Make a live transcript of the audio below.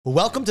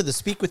Welcome to the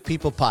Speak with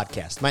People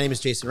podcast. My name is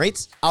Jason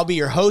Raitz. I'll be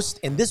your host,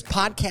 and this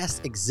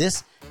podcast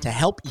exists to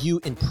help you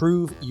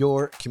improve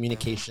your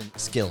communication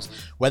skills.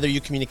 Whether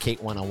you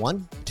communicate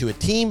one-on-one, to a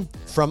team,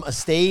 from a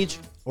stage,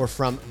 or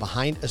from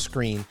behind a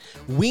screen,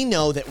 we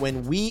know that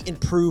when we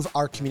improve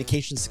our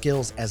communication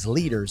skills as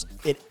leaders,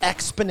 it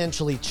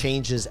exponentially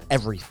changes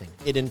everything.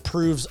 It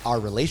improves our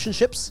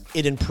relationships,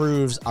 it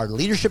improves our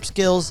leadership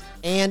skills,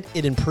 and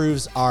it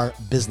improves our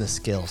business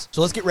skills.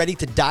 So let's get ready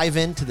to dive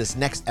into this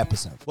next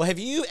episode. Well, have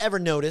you ever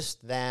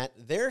noticed that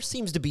there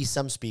seems to be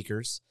some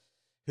speakers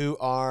who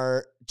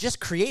are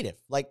just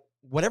creative? Like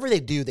whatever they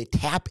do, they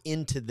tap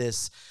into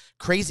this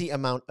crazy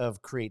amount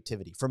of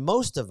creativity. For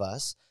most of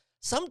us,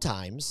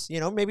 sometimes,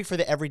 maybe for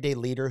the everyday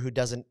leader who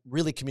doesn't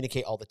really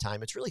communicate all the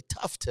time, it's really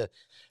tough to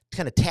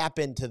kind of tap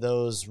into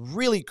those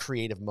really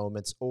creative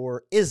moments.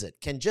 Or is it?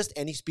 Can just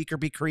any speaker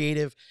be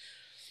creative?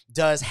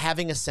 Does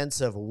having a sense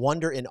of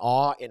wonder and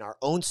awe in our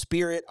own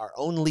spirit, our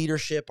own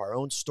leadership, our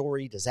own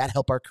story, does that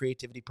help our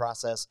creativity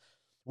process?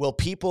 Will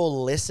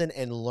people listen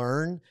and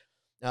learn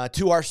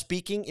to our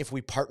speaking if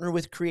we partner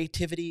with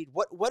creativity?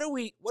 What do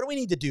we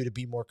need to do to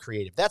be more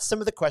creative? That's some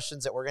of the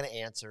questions that we're going to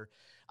answer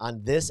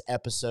on this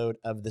episode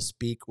of the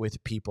Speak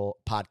with People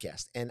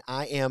podcast. And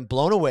I am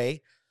blown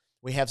away.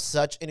 We have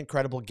such an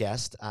incredible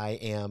guest. I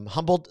am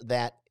humbled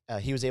that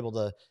he was able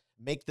to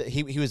make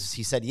he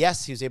said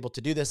yes, he was able to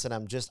do this. And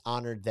I'm just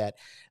honored that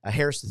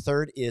Harris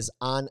III is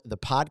on the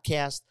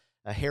podcast.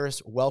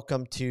 Harris,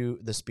 welcome to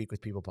the Speak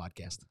with People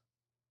podcast.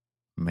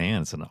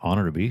 Man, it's an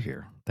honor to be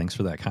here. Thanks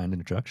for that kind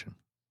introduction.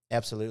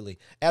 Absolutely.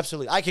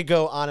 Absolutely. I could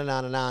go on and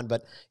on and on,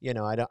 but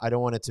I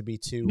don't want it to be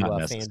too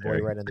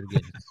fanboy right in the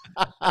beginning.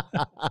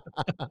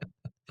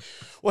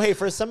 Well, hey,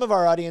 for some of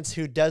our audience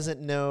who doesn't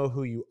know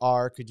who you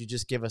are, could you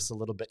just give us a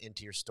little bit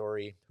into your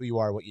story, who you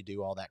are, what you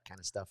do, all that kind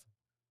of stuff?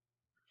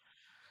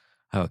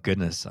 Oh,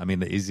 goodness. I mean,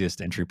 the easiest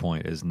entry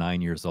point is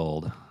 9 years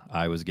old.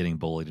 I was getting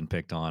bullied and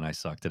picked on. I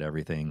sucked at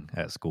everything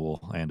at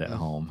school and at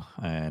home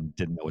and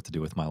didn't know what to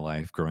do with my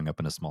life. Growing up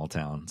in a small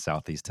town,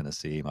 Southeast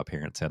Tennessee, my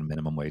parents had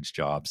minimum wage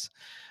jobs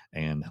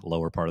and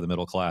lower part of the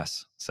middle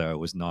class. So it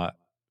was not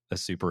a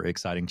super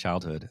exciting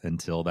childhood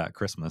until that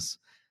Christmas.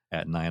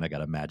 At 9, I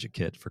got a magic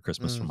kit for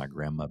Christmas from my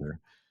grandmother.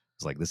 I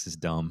was like, this is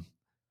dumb.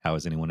 How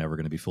is anyone ever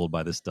going to be fooled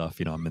by this stuff?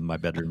 I'm in my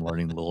bedroom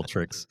learning little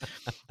tricks.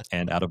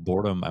 And out of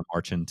boredom, I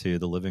march into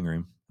the living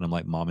room and I'm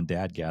like, Mom and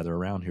Dad, gather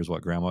around. Here's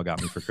what Grandma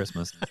got me for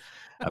Christmas.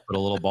 I put a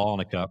little ball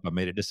in a cup. I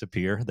made it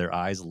disappear. Their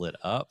eyes lit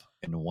up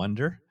in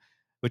wonder,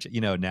 which,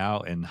 now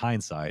in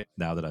hindsight,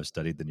 now that I've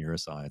studied the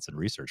neuroscience and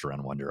research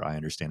around wonder, I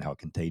understand how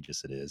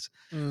contagious it is.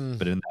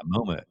 But in that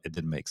moment, it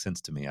didn't make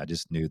sense to me. I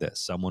just knew that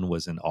someone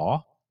was in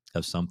awe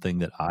of something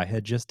that I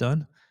had just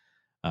done.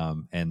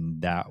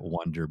 And that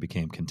wonder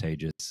became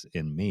contagious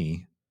in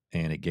me,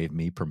 and it gave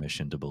me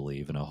permission to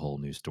believe in a whole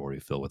new story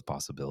filled with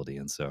possibility.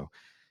 And so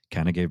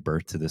kind of gave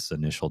birth to this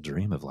initial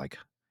dream of like,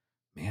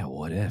 man,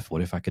 what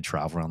if I could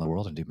travel around the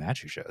world and do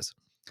magic shows?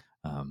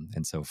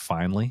 And so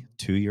finally,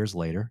 2 years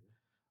later,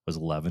 I was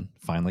 11,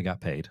 finally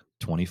got paid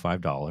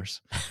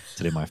 $25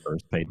 to do my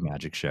first paid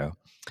magic show.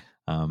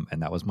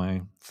 And that was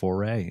my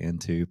foray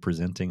into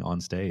presenting on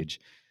stage.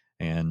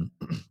 And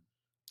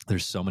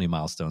there's so many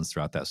milestones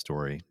throughout that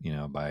story.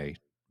 By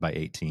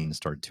 18,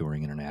 started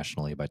touring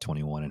internationally. By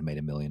 21, and made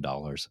 $1 million.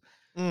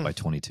 By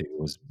 22,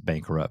 was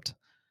bankrupt,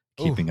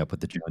 keeping up with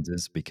the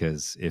Joneses.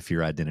 Because if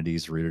your identity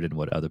is rooted in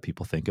what other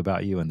people think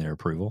about you and their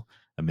approval,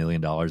 $1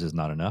 million is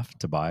not enough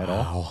to buy it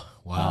all.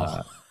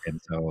 Wow. And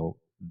so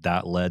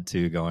that led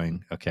to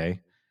going, okay,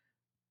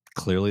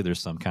 clearly there's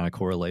some kind of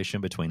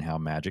correlation between how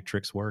magic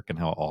tricks work and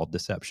how all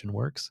deception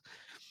works.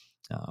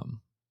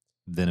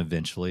 Then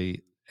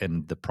eventually,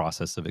 in the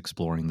process of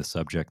exploring the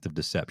subject of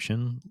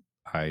deception,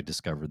 I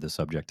discovered the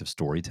subject of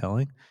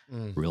storytelling,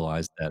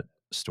 realized that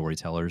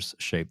storytellers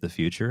shape the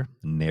future,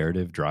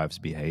 narrative drives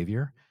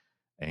behavior,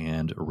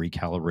 and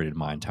recalibrated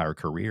my entire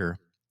career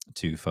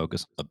to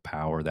focus on the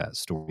power that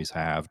stories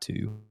have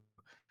to,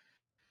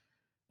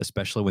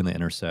 especially when they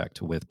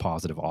intersect with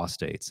positive awe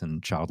states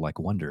and childlike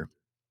wonder.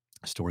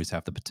 Stories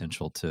have the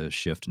potential to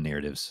shift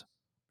narratives,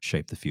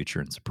 shape the future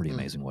in some pretty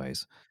amazing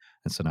ways.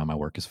 And so now my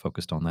work is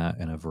focused on that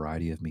in a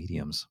variety of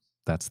mediums.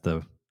 That's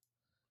the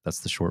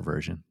short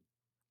version.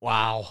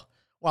 Wow,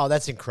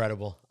 that's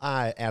incredible.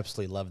 I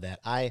absolutely love that.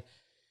 I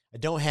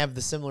don't have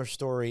the similar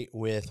story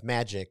with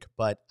magic,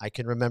 but I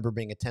can remember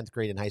being a 10th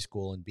grade in high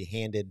school and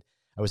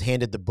I was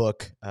handed the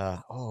book.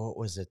 What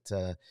was it?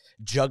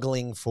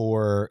 Juggling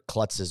for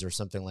Klutzes or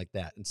something like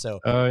that. And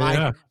so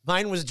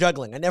mine was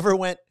juggling. I never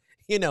went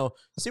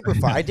super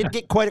far. I did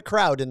get quite a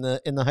crowd in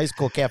the high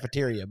school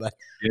cafeteria, but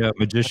yeah,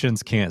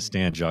 magicians can't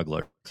stand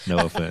jugglers.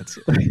 No offense.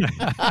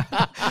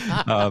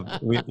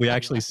 We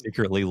actually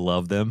secretly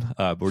love them.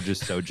 We're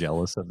just so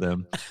jealous of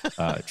them.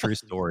 True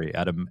story.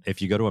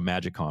 If you go to a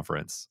magic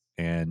conference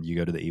and you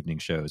go to the evening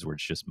shows where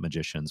it's just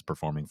magicians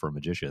performing for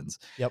magicians,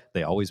 Yep.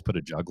 they always put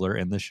a juggler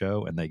in the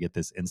show, and they get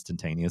this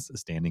instantaneous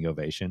standing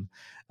ovation.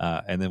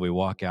 And then we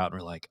walk out and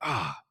we're like,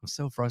 I'm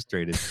so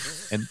frustrated.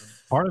 And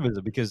part of it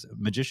is because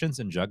magicians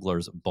and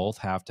jugglers both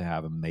have to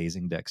have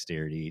amazing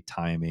dexterity,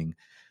 timing,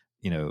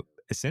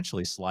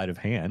 essentially sleight of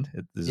hand.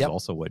 This is Yep.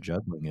 also what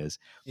juggling is.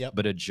 Yep.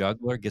 But a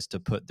juggler gets to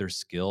put their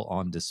skill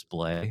on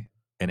display,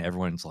 and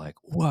everyone's like,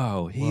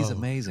 "Whoa, he's Whoa.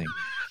 amazing!"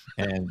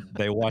 And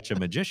they watch a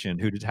magician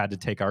who had to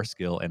take our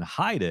skill and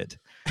hide it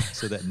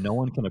so that no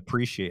one can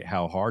appreciate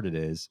how hard it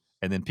is.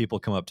 And then people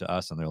come up to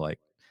us and they're like,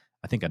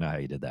 "I think I know how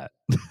you did that."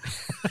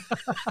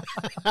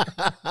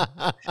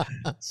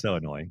 So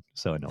annoying.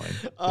 So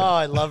annoying. Oh, Yeah.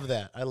 I love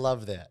that. I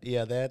love that.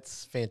 Yeah,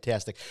 that's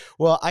fantastic.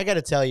 Well, I got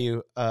to tell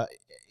you,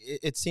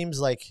 it seems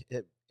like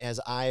as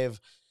I've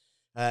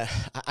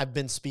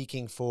been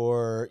speaking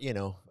for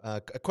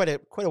quite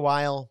a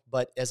while,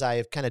 but as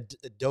I've kind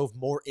of dove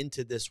more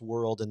into this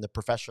world and the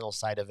professional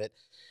side of it,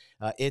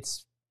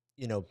 it's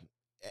you know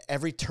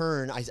every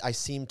turn I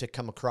seem to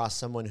come across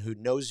someone who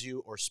knows you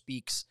or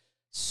speaks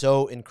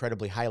so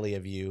incredibly highly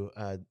of you.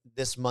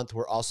 This month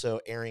we're also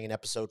airing an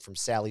episode from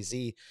Sally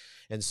Z,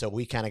 and so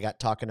we kind of got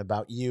talking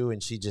about you,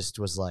 and she just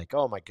was like,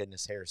 "Oh my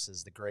goodness, Harris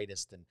is the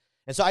greatest," and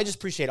so I just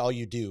appreciate all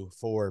you do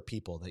for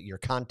people, that your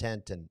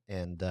content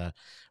and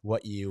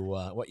what you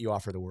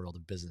offer the world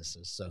of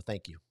businesses. So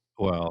thank you.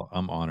 Well,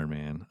 I'm honored,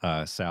 man.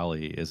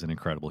 Sally is an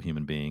incredible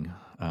human being.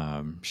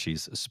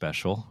 She's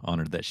special.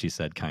 Honored that she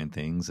said kind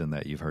things and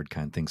that you've heard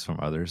kind things from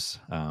others.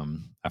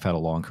 I've had a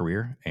long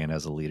career, and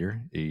as a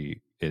leader,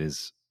 it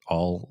is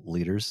all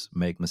leaders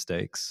make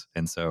mistakes,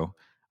 and so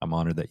I'm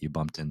honored that you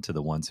bumped into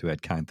the ones who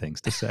had kind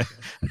things to say.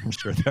 I'm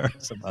sure there are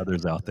some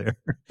others out there.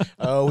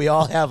 Oh, we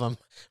all have them.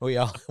 We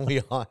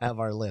all have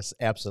our lists.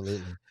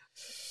 Absolutely,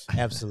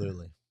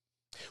 absolutely.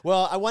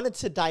 Well, I wanted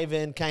to dive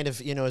in kind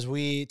of, as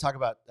we talk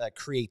about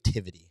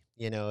creativity.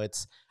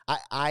 It's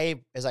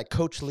as I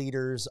coach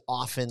leaders,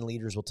 often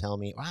leaders will tell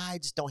me, I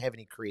just don't have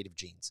any creative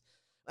genes.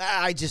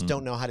 I just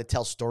don't Mm. know how to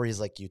tell stories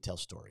like you tell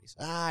stories.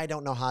 I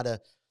don't know how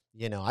to,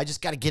 I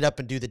just got to get up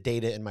and do the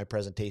data in my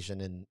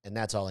presentation, and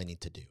that's all I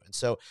need to do. And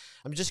so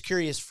I'm just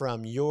curious,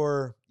 from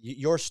your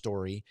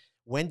story,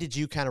 when did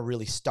you kind of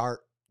really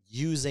start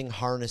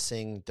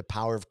harnessing the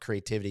power of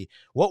creativity?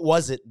 What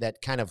was it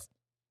that kind of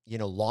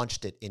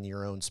launched it in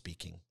your own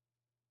speaking?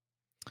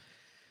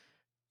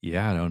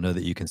 Yeah, I don't know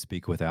that you can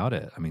speak without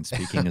it. I mean,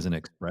 speaking is an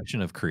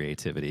expression of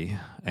creativity,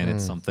 and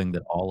it's Mm, something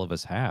that all of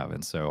us have.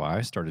 And so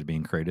I started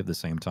being creative the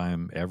same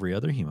time every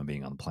other human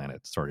being on the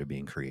planet started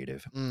being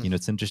creative. mm,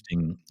 It's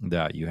interesting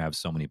that you have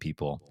so many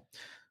people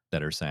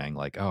that are saying,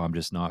 like, "Oh, I'm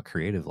just not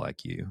creative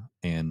like you."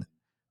 And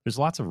there's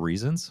lots of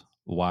reasons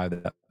why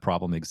that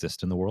problem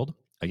exists in the world.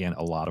 Again,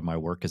 a lot of my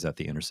work is at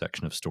the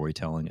intersection of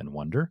storytelling and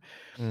wonder.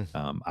 mm,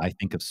 I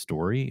think of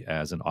story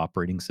as an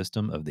operating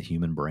system of the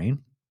human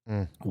brain.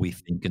 mm, We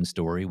think in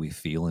story, we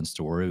feel in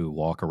story, we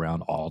walk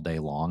around all day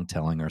long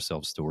telling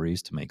ourselves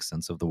stories to make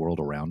sense of the world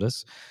around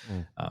us.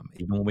 mm.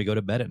 Even when we go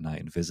to bed at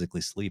night and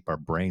physically sleep, our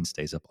brain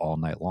stays up all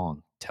night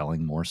long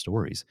telling more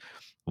stories.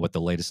 What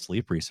the latest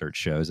sleep research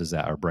shows is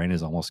that our brain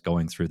is almost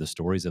going through the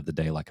stories of the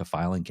day like a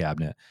filing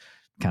cabinet,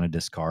 kind of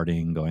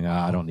discarding, going,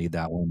 I Wow. don't need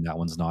that one. That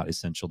one's not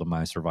essential to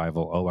my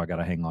survival. Oh, I got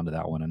to hang on to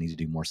that one. I need to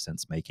do more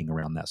sense making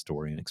around that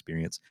story and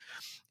experience.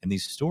 And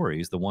these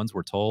stories, the ones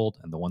we're told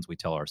and the ones we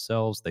tell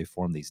ourselves, they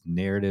form these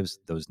narratives.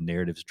 Those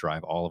narratives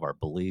drive all of our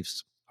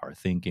beliefs, our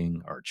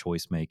thinking, our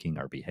choice making,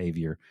 our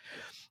behavior.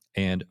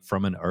 And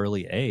from an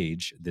early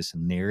age, this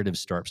narrative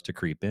starts to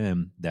creep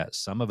in that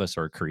some of us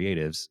are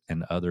creatives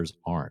and others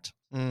aren't.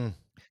 Mm,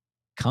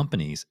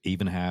 Companies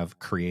even have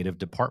creative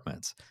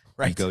departments.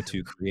 You right. go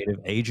to creative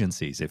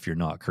agencies if you're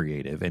not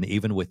creative. And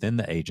even within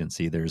the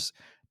agency, there's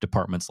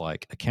departments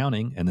like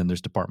accounting, and then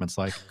there's departments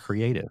like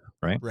creative,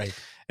 right? Right.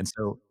 And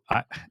so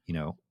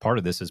part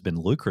of this has been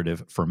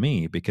lucrative for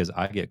me because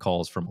I get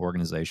calls from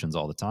organizations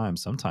all the time,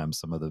 sometimes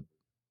some of the,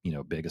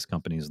 biggest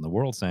companies in the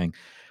world saying,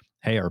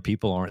 hey, our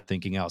people aren't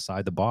thinking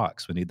outside the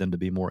box. We need them to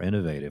be more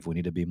innovative. We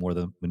need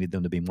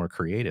them to be more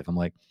creative. I'm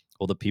like,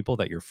 well, the people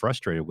that you're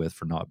frustrated with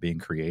for not being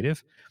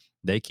creative,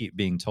 they keep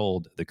being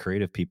told the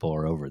creative people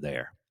are over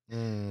there.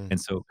 Mm, And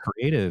so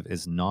creative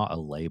is not a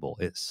label.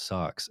 It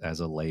sucks as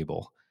a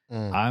label.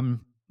 mm,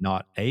 I'm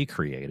not a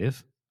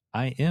creative.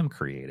 I am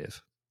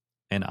creative.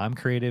 And I'm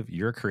creative,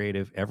 you're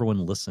creative, everyone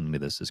listening to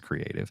this is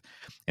creative.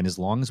 And as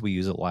long as we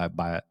use it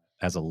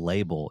as a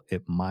label,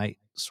 it might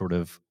sort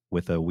of,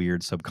 with a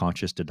weird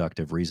subconscious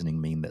deductive reasoning,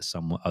 mean that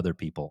some other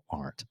people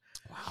aren't.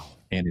 wow.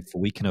 And if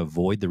we can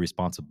avoid the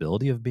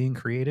responsibility of being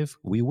creative,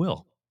 we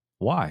will.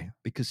 Why?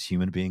 Because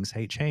human beings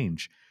hate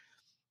change.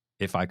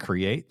 If I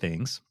create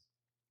things,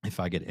 if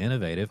I get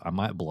innovative, I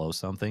might blow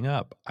something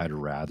up. I'd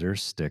rather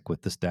stick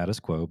with the status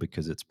quo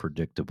because it's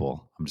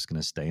predictable. I'm just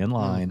going to stay in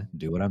Mm, line,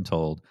 do what I'm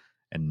told,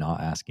 and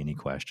not ask any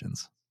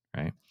questions.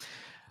 Right.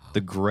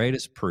 The wow.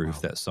 greatest proof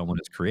Wow. that someone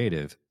is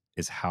creative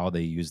is how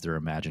they use their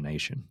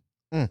imagination.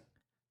 Mm.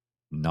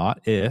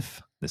 Not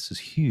if, this is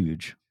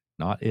huge,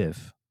 not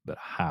if, but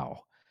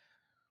how.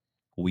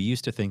 We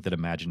used to think that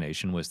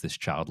imagination was this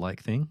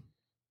childlike thing.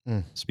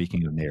 Mm.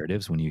 Speaking of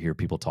narratives, when you hear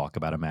people talk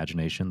about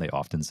imagination, they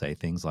often say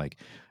things like,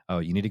 oh,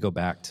 you need to go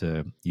back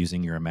to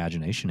using your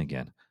imagination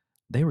again.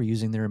 They were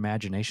using their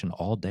imagination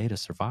all day to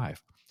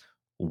survive.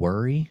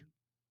 Worry,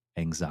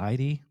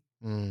 anxiety,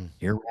 Mm.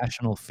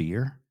 irrational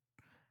fear,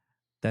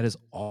 that is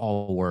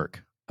all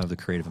work of the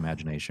creative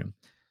imagination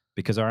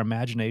because our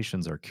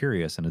imaginations are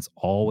curious and it's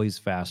always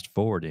fast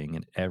forwarding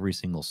in every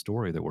single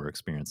story that we're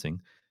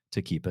experiencing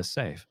to keep us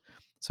safe.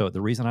 So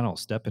the reason I don't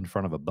step in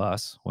front of a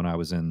bus when I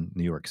was in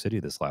New York City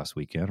this last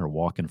weekend or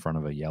walk in front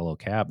of a yellow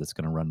cab that's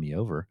going to run me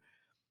over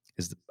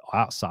is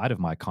outside of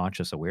my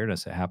conscious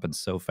awareness. It happens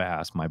so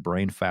fast. My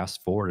brain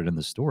fast forwarded in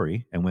the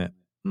story and went,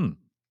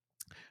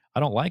 I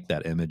don't like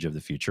that image of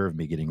the future of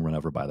me getting run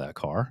over by that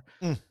car.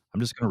 Mm. I'm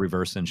just going to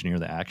reverse engineer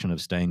the action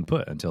of staying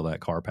put until that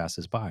car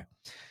passes by.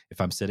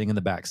 If I'm sitting in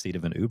the back seat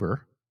of an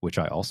Uber, which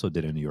I also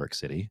did in New York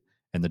City,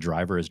 and the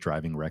driver is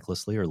driving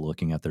recklessly or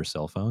looking at their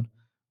cell phone,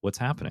 what's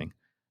happening?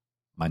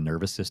 My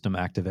nervous system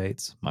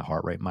activates, my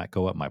heart rate might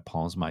go up, my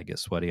palms might get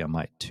sweaty, I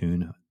might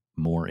tune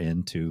more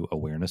into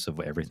awareness of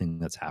everything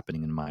that's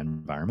happening in my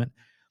environment.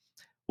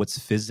 What's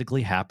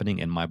physically happening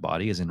in my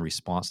body is in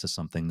response to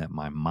something that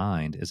my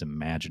mind is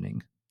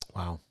imagining.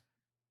 Wow.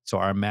 So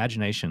our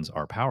imaginations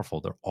are powerful.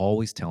 They're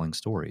always telling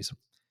stories.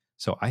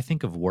 So I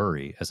think of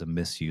worry as a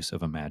misuse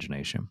of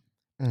imagination.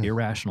 Mm.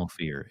 Irrational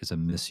fear is a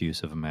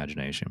misuse of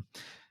imagination.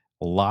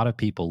 A lot of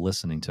people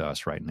listening to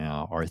us right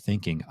now are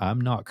thinking, I'm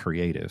not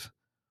creative,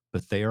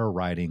 but they are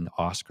writing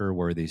Oscar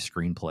worthy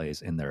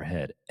screenplays in their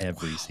head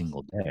every Wow.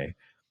 single day.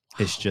 Wow.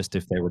 It's just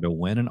if they were to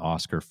win an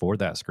Oscar for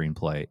that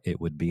screenplay,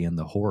 it would be in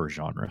the horror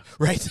genre.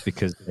 Right.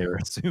 Because they're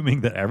assuming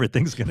that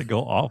everything's going to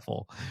go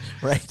awful.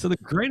 Right. So the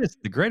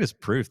greatest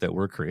proof that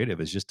we're creative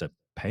is just to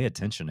pay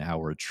attention to how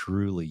we're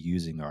truly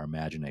using our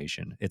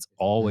imagination. It's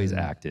always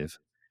active.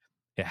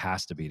 It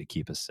has to be to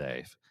keep us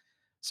safe.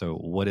 So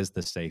what is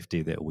the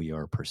safety that we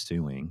are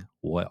pursuing?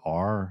 What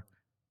are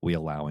we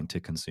allowing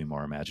to consume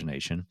our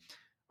imagination?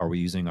 Are we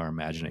using our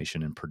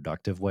imagination in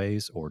productive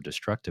ways or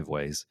destructive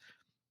ways?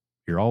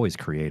 You're always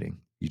creating.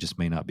 You just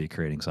may not be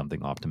creating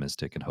something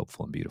optimistic and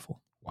hopeful and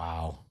beautiful.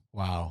 Wow.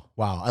 Wow.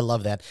 Wow. I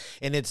love that.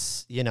 And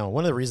it's,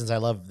 one of the reasons I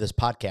love this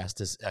podcast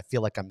is I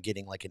feel like I'm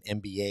getting like an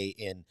MBA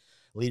in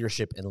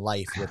leadership and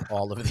life with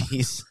all of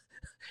these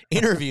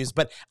interviews,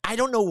 but I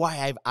don't know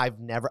why I've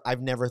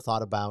never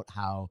thought about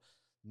how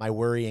my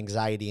worry,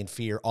 anxiety, and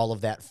fear, all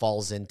of that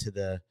falls into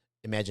the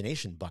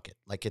imagination bucket.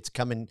 Like it's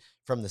coming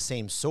from the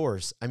same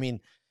source. I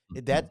mean,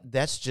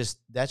 that's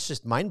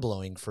just mind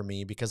blowing for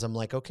me because I'm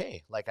like,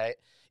 okay, like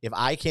if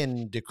I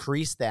can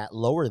decrease that,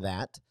 lower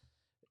that,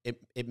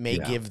 it may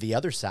give the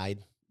other side,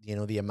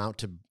 the amount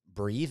to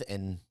breathe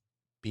and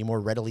be more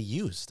readily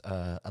used.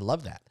 I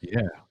love that.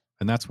 Yeah.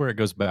 And that's where it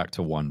goes back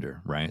to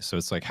wonder, right? So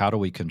it's like, how do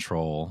we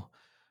control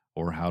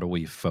or how do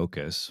we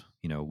focus,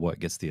 what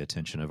gets the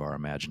attention of our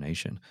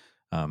imagination?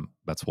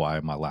 That's why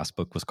my last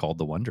book was called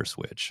The Wonder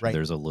Switch. Right.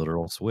 There's a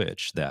literal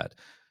switch that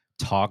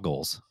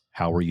toggles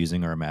how we're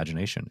using our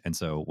imagination. And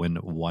so when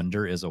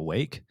wonder is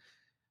awake,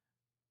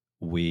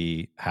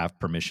 we have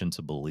permission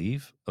to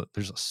believe.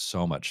 There's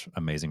so much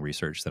amazing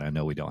research that I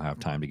know we don't have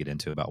time to get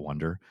into about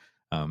wonder.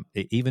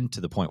 Even to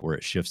the point where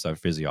it shifts our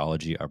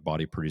physiology, our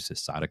body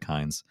produces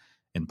cytokines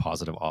in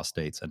positive awe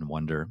states and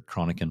wonder.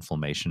 Chronic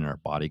inflammation in our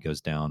body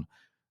goes down.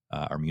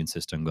 Our immune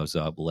system goes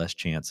up, less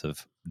chance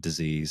of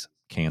disease,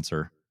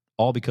 cancer,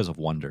 all because of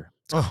wonder.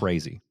 It's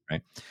crazy,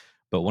 right?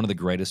 But one of the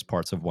greatest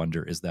parts of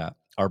wonder is that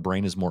our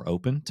brain is more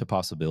open to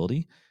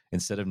possibility.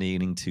 Instead of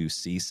needing to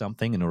see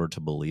something in order to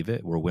believe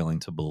it, we're willing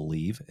to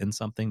believe in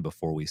something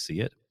before we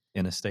see it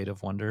in a state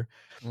of wonder.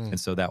 And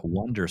so that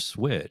wonder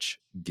switch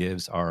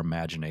gives our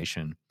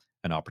imagination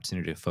an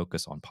opportunity to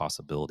focus on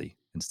possibility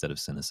instead of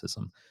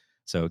cynicism.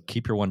 So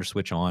keep your wonder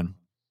switch on.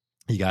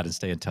 You got to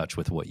stay in touch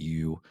with what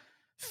you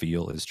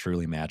feel is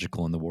truly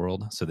magical in the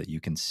world so that you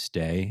can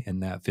stay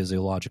in that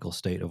physiological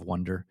state of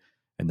wonder.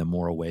 And the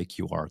more awake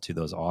you are to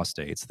those awe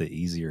states, the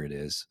easier it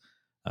is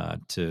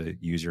to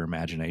use your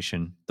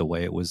imagination the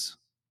way it was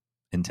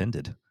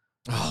intended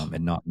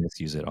and not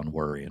misuse it on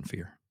worry and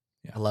fear.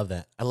 Yeah. I love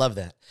that. I love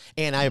that.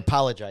 And I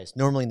apologize.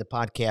 Normally in the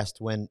podcast,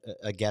 when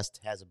a guest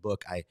has a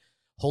book, I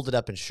hold it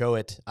up and show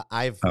it.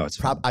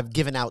 I've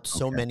given out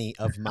so many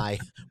of my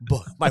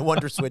my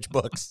Wonder Switch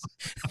books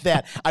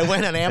that I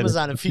went on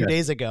Amazon a few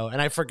days ago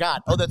and I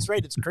forgot. Oh, that's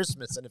right. It's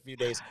Christmas in a few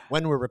days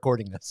when we're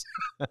recording this.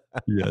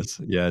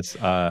 Yes.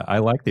 I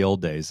like the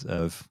old days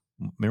of,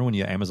 remember when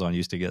Amazon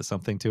used to get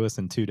something to us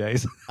in 2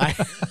 days?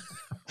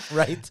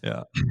 Right.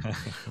 Yeah.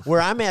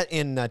 Where I'm at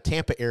in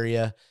Tampa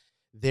area,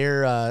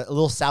 they're a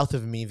little south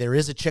of me. There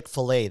is a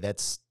Chick-fil-A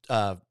that's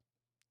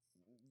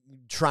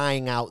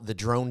trying out the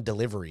drone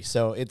delivery.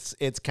 So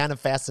it's kind of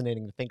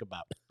fascinating to think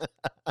about.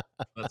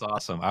 That's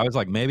awesome. I was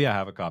like, maybe I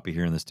have a copy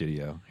here in the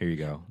studio. Here you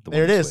go.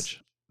 There it is.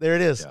 There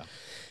it is. Yeah.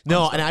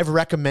 No, and I've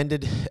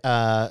recommended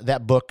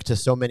that book to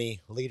so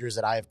many leaders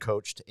that I have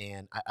coached,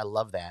 and I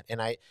love that.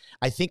 And I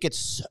think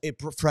it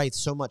provides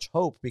so much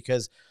hope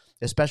because,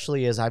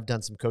 especially as I've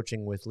done some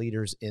coaching with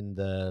leaders in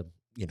the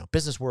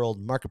business world,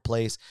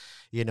 marketplace,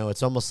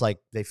 it's almost like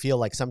they feel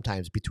like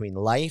sometimes between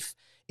life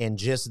and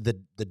just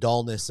the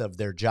dullness of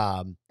their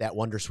job, that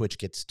wonder switch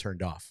gets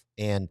turned off.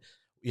 And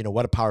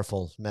what a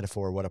powerful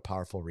metaphor, what a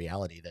powerful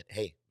reality that,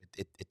 hey,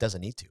 it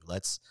doesn't need to.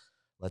 Let's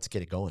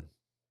get it going.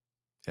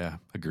 Yeah,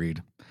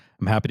 agreed.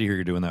 I'm happy to hear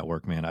you're doing that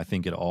work, man. I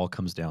think it all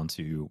comes down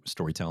to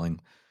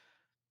storytelling.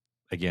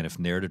 Again, if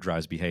narrative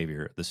drives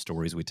behavior, the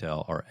stories we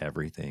tell are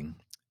everything.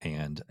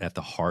 And at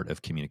the heart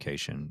of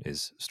communication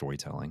is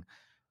storytelling.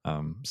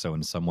 So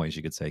in some ways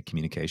you could say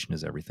communication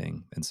is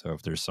everything. And so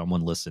if there's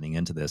someone listening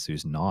into this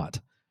who's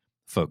not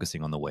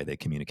focusing on the way they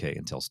communicate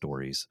and tell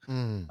stories,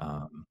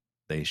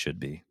 they should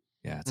be.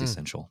 Yeah, it's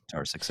essential to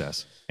our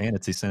success. And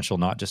it's essential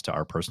not just to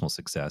our personal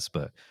success,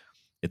 but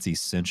it's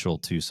essential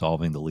to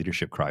solving the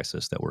leadership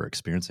crisis that we're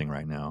experiencing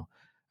right now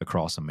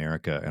across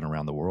America and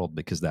around the world,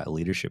 because that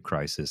leadership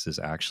crisis is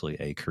actually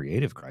a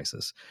creative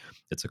crisis.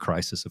 It's a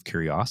crisis of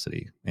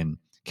curiosity, and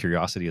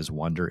curiosity is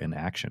wonder in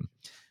action.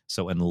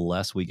 So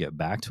unless we get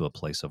back to a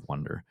place of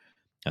wonder,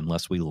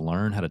 unless we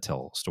learn how to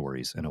tell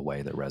stories in a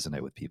way that resonate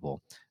with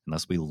people,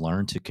 unless we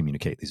learn to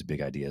communicate these big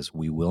ideas,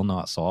 we will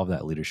not solve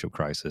that leadership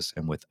crisis.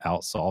 And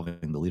without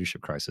solving the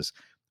leadership crisis,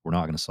 we're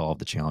not going to solve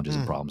the challenges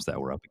and problems that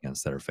we're up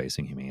against that are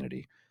facing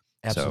humanity.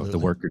 Absolutely. So the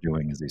work you're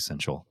doing is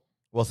essential.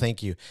 Well,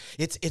 thank you.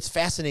 It's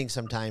fascinating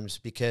sometimes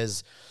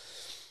because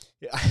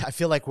I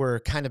feel like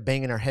we're kind of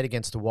banging our head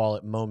against the wall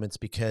at moments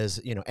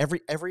because,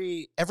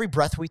 every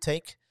breath we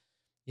take,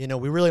 we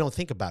really don't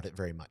think about it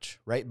very much,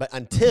 right? But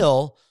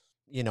until,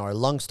 our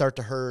lungs start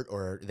to hurt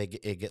or they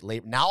get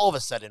late, now all of a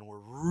sudden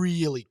we're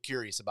really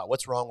curious about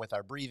what's wrong with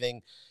our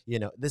breathing.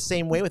 The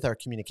same way with our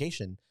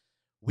communication.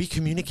 We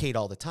communicate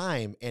all the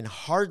time, and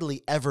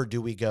hardly ever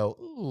do we go,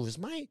 ooh, is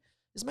my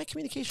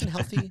communication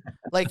healthy?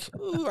 Like,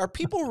 ooh, are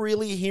people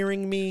really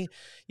hearing me?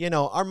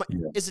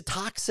 Is it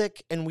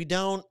toxic? And we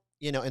don't,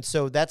 and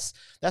so that's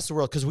the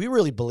world. Cause we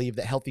really believe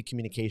that healthy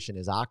communication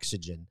is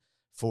oxygen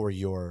for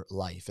your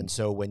life. And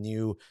so when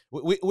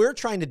we're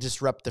trying to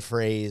disrupt the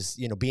phrase,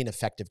 be an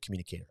effective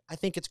communicator. I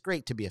think it's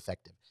great to be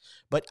effective,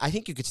 but I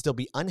think you could still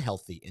be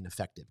unhealthy and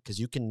effective because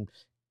you can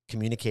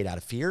communicate out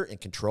of fear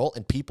and control,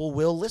 and people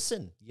will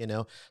listen,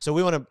 So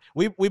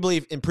we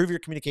believe improve your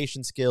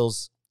communication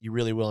skills. You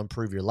really will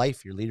improve your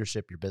life, your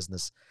leadership, your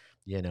business,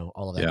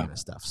 all of that kind of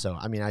stuff. So,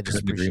 I mean, I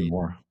just appreciate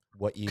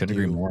what you do. Couldn't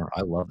agree more.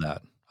 I love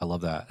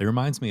that. It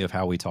reminds me of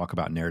how we talk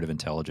about narrative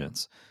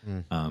intelligence.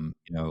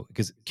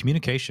 Because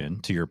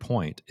communication, to your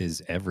point,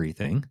 is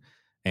everything.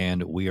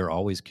 And we are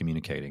always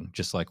communicating,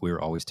 just like we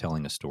are always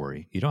telling a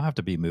story. You don't have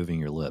to be moving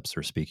your lips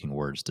or speaking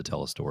words to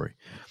tell a story.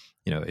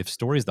 If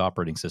story is the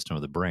operating system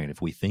of the brain,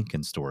 if we think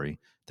in story,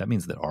 that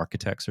means that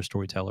architects are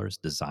storytellers,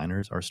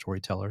 designers are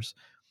storytellers.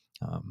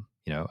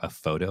 A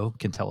photo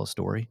can tell a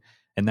story.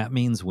 And that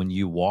means when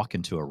you walk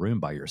into a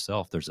room by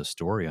yourself, there's a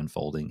story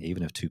unfolding,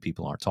 even if two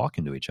people aren't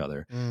talking to each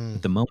other.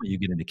 But the moment you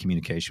get into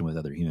communication with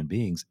other human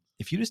beings,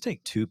 if you just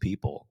take two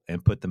people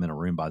and put them in a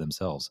room by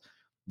themselves,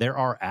 there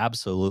are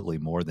absolutely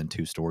more than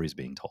two stories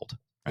being told.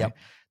 Right? Yep.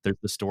 There's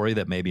the story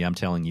that maybe I'm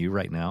telling you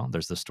right now.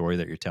 There's the story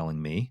that you're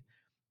telling me.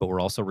 But we're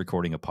also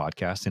recording a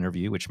podcast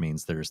interview, which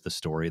means there's the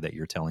story that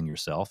you're telling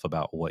yourself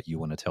about what you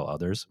want to tell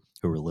others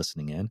who are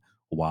listening in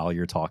while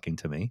you're talking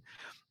to me.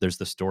 There's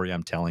the story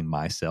I'm telling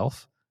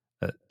myself,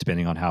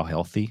 depending on how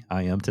healthy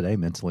I am today,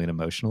 mentally and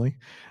emotionally.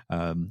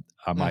 I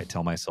might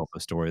tell myself a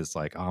story that's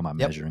like, oh, am I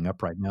measuring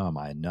up right now? Am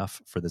I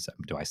enough for this?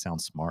 Do I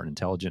sound smart and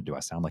intelligent? Do I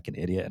sound like an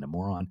idiot and a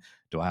moron?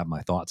 Do I have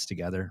my thoughts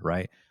together?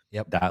 Right.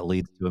 Yep. That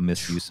leads to a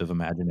misuse of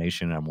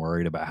imagination. I'm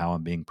worried about how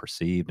I'm being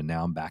perceived. And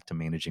now I'm back to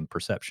managing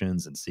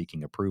perceptions and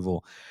seeking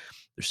approval.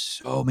 There's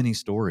so many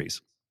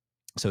stories.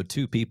 So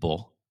two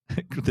people,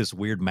 this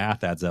weird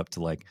math adds up to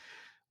like,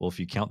 well,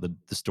 if you count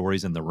the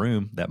stories in the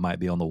room that might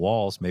be on the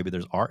walls, maybe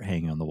there's art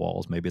hanging on the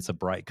walls. Maybe it's a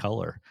bright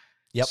color.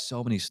 Yep.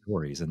 So many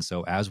stories. And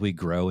so as we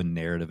grow in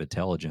narrative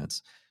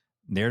intelligence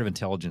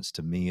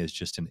to me is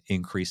just an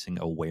increasing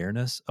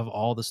awareness of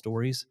all the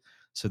stories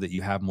so that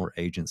you have more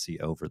agency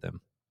over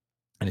them.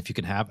 And if you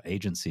can have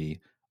agency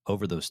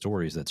over those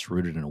stories that's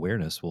rooted in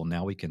awareness, well,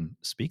 now we can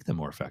speak them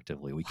more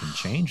effectively. We can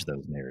change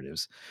those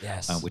narratives,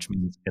 Yes. which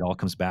means it all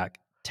comes back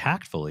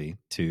tactfully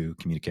to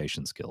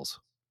communication skills,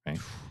 right?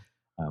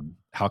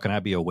 How can I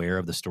be aware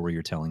of the story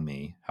you're telling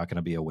me? How can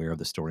I be aware of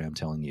the story I'm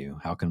telling you?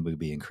 How can we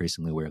be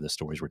increasingly aware of the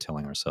stories we're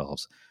telling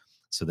ourselves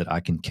so that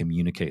I can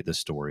communicate the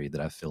story that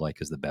I feel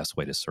like is the best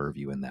way to serve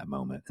you in that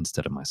moment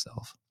instead of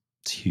myself?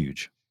 It's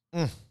huge.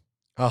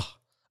 Oh,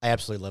 I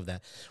absolutely love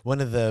that.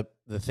 One of the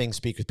things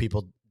Speak With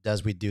People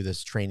does, we do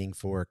this training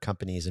for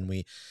companies, and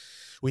we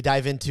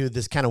dive into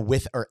this kind of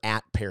with or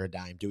at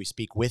paradigm. Do we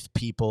speak with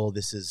people?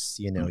 This is,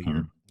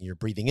 you're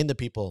breathing into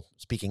people,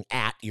 speaking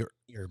at your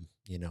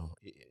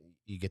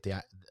you get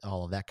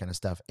all of that kind of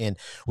stuff. And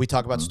we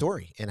talk about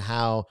story and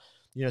how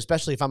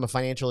especially if I'm a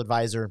financial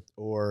advisor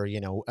or,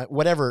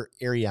 whatever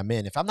area I'm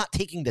in, if I'm not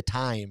taking the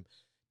time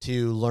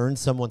to learn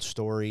someone's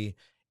story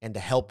and to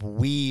help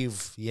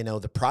weave,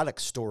 the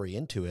product story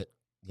into it,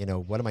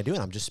 what am I doing?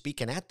 I'm just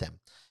speaking at them.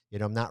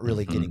 I'm not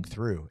really getting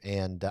through.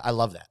 And I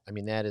love that. I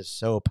mean, that is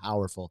so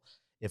powerful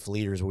if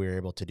leaders were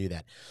able to do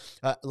that.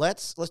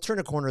 Let's turn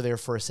a corner there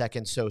for a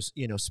second. So,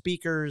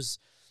 speakers,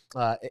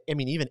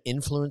 even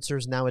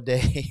influencers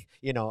nowadays,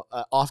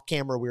 off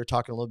camera, we were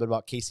talking a little bit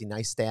about Casey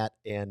Neistat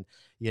and,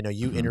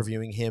 you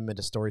interviewing him at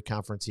a story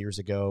conference years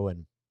ago.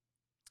 And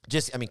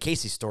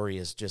Casey's story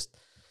is just,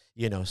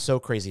 so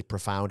crazy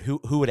profound. Who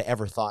would have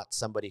ever thought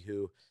somebody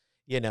who,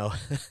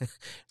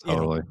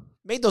 Totally.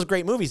 made those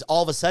great movies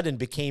all of a sudden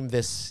became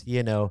this,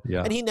 Yeah.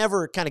 and he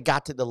never kind of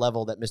got to the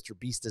level that Mr.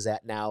 Beast is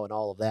at now and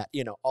all of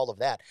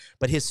that.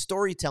 But his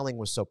storytelling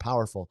was so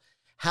powerful.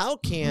 How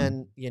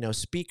can,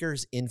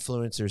 speakers,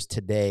 influencers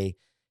today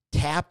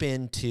tap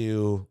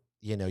into,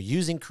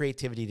 using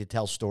creativity to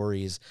tell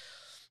stories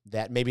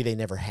that maybe they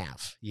never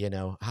have?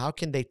 How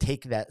can they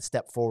take that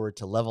step forward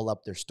to level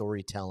up their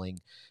storytelling,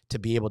 to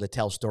be able to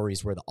tell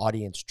stories where the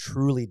audience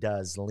truly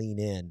does lean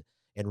in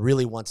and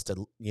really wants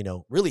to,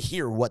 really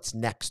hear what's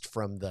next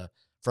from the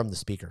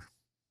speaker?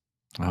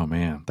 Oh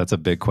man, that's a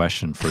big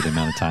question for the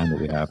amount of time that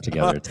we have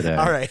together today.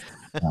 All right.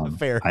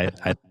 Fair.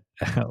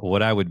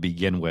 What I would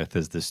begin with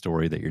is the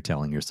story that you're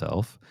telling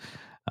yourself.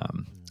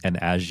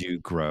 And as you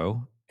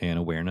grow in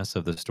awareness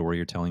of the story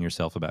you're telling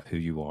yourself about who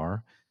you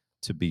are,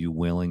 to be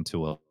willing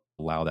to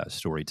allow that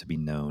story to be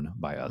known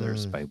by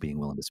others by being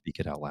willing to speak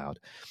it out loud.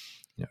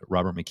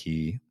 Robert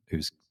McKee,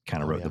 who's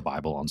kind of wrote the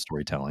Bible on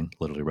storytelling,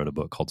 literally wrote a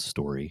book called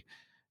Story.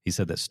 He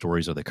said that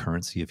stories are the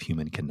currency of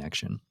human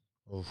connection.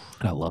 Oof.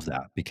 And I love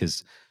that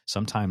because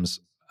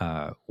sometimes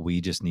we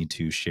just need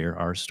to share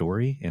our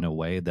story in a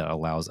way that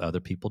allows other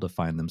people to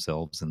find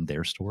themselves in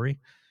their story.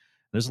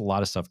 There's a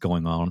lot of stuff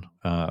going on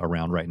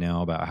around right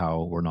now about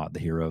how we're not the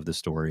hero of the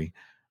story.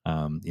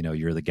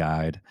 You're the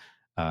guide.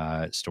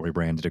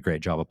 StoryBrand did a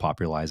great job of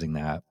popularizing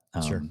that.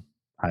 Sure.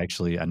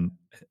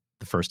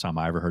 The first time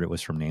I ever heard it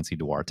was from Nancy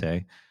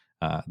Duarte,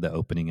 the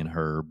opening in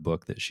her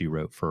book that she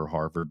wrote for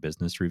Harvard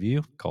Business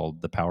Review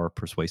called The Power of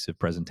Persuasive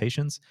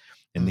Presentations.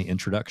 In the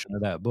introduction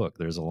of that book,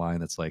 there's a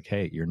line that's like,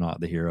 hey, you're not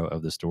the hero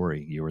of the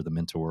story. You are the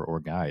mentor or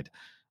guide.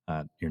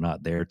 You're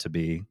not there to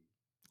be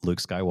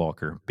Luke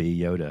Skywalker, be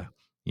Yoda,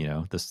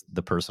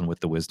 the person with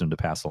the wisdom to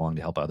pass along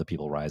to help other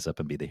people rise up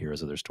and be the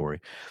heroes of their story.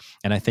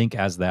 And I think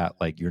as that,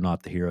 like, you're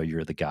not the hero,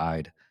 you're the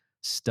guide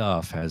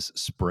stuff has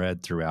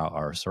spread throughout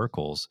our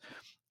circles,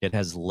 it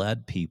has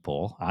led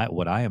people,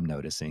 what I am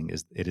noticing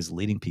is it is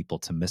leading people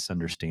to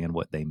misunderstand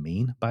what they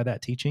mean by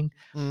that teaching.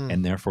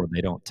 And therefore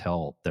they don't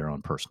tell their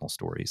own personal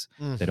stories.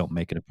 They don't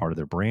make it a part of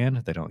their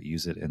brand. They don't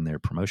use it in their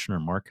promotion or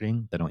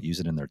marketing. They don't use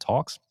it in their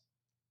talks.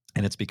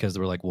 And it's because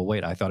they're like, well,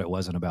 wait, I thought it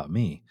wasn't about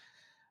me.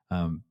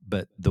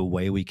 But the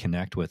way we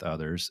connect with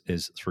others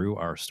is through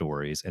our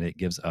stories, and it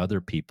gives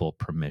other people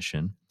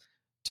permission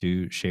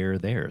to share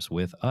theirs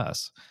with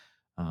us.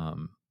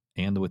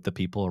 And with the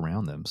people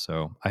around them.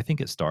 So I think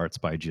it starts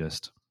by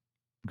just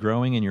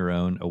growing in your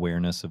own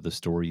awareness of the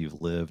story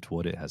you've lived,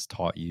 what it has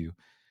taught you,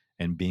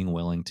 and being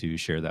willing to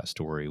share that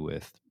story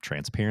with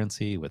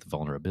transparency, with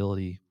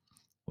vulnerability,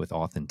 with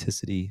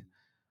authenticity,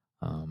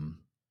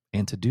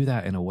 and to do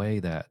that in a way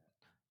that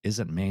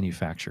isn't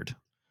manufactured.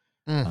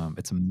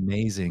 It's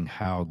amazing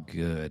how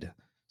good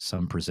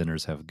some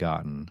presenters have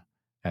gotten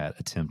at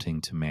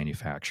attempting to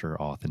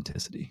manufacture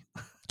authenticity.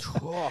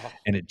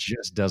 And it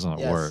just doesn't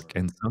work.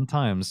 And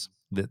sometimes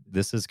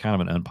this is kind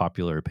of an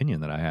unpopular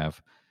opinion that I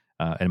have.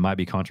 And it might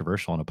be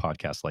controversial on a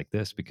podcast like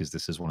this because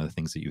this is one of the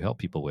things that you help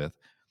people with.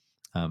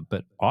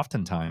 But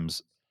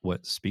oftentimes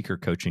what speaker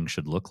coaching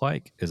should look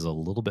like is a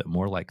little bit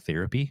more like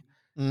therapy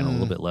and a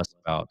little bit less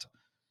about,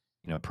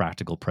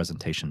 practical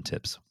presentation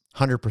tips.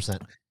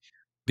 100%.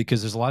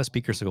 Because there's a lot of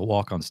speakers that go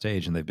walk on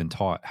stage and they've been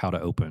taught how to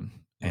open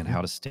and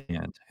how to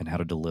stand and how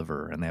to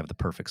deliver, and they have the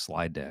perfect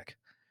slide deck.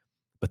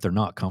 But they're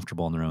not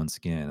comfortable in their own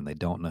skin and they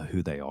don't know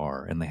who they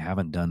are, and they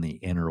haven't done the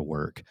inner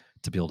work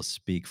to be able to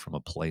speak from a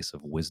place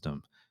of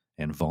wisdom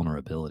and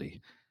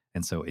vulnerability.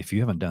 And so if you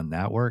haven't done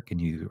that work and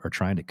you are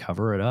trying to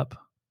cover it up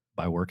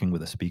by working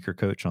with a speaker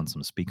coach on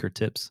some speaker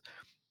tips,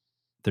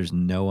 there's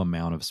no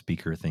amount of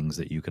speaker things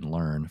that you can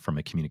learn from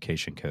a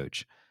communication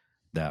coach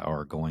that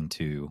are going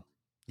to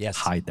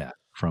hide that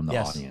from the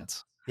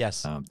audience.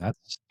 Yes. That's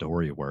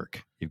story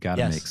work. You've got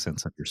to make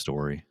sense of your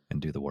story and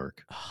do the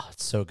work. Oh,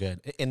 it's so good.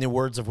 In the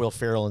words of Will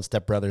Ferrell and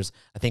Step Brothers,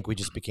 I think we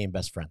just became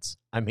best friends.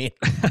 I mean,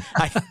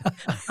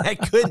 I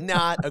could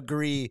not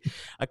agree.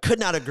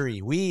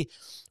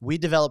 We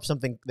developed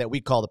something that we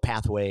call the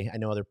pathway. I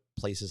know other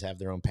places have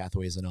their own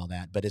pathways and all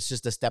that, but it's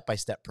just a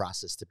step-by-step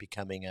process to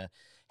becoming a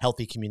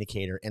healthy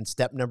communicator. And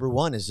step number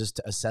one is just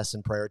to assess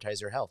and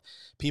prioritize your health.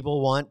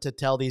 People want to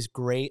tell these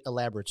great,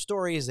 elaborate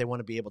stories. They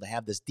want to be able to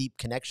have this deep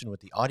connection with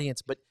the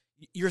audience, but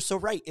you're so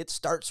right. It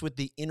starts with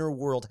the inner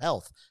world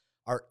health.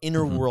 Our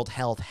inner world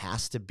health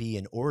has to be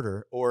in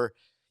order, or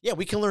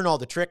we can learn all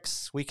the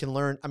tricks. We can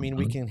learn,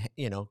 we can,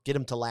 get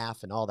them to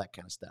laugh and all that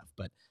kind of stuff,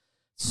 but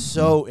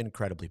so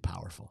incredibly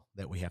powerful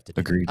that we have to do.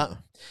 Agreed. That.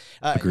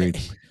 Agreed.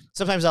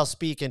 Sometimes I'll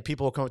speak and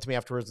people will come up to me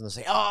afterwards and they'll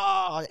say,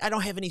 "Oh, I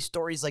don't have any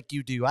stories like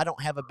you do. I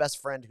don't have a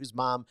best friend whose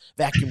mom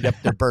vacuumed up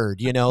their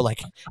bird,"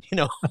 like,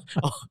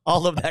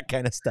 all of that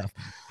kind of stuff.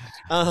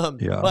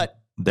 But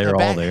they're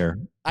all there.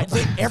 I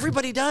think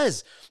everybody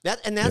does that.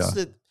 And that's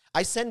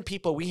I send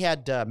people, we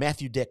had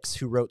Matthew Dix,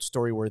 who wrote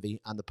Storyworthy,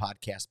 on the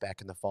podcast back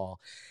in the fall.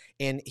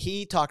 And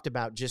he talked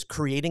about just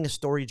creating a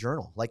story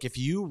journal. Like if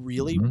you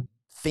really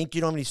think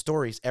you don't have any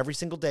stories, every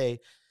single day,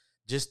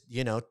 just,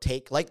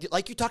 take,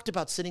 like you talked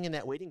about sitting in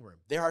that waiting room.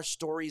 There are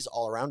stories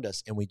all around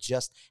us and we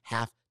just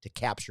have to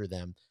capture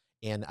them.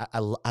 And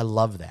I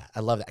love that. I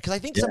love that. Because I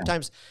think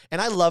sometimes,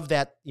 and I love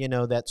that,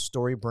 that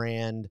story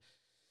brand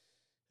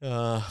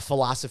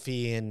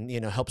philosophy and,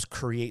 helps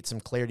create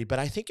some clarity. But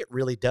I think it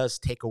really does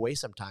take away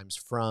sometimes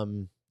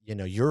from,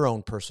 your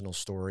own personal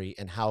story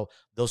and how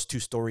those two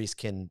stories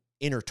can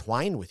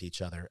intertwine with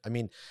each other. I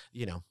mean,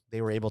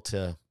 they were able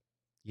to,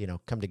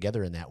 come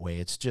together in that way.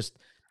 It's just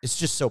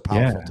so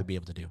powerful to be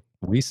able to do.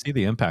 We see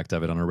the impact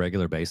of it on a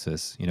regular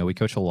basis. We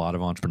coach a lot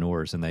of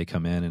entrepreneurs and they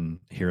come in and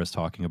hear us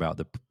talking about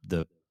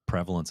the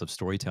prevalence of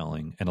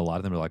storytelling. And a lot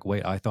of them are like,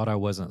 wait, I thought I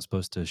wasn't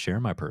supposed to share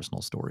my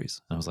personal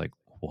stories. And I was like,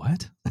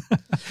 what?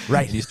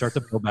 Right. And you start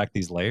to peel back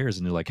these layers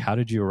and you're like, how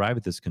did you arrive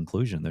at this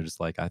conclusion? They're just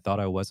like, I thought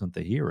I wasn't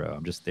the hero.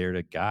 I'm just there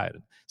to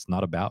guide. It's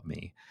not about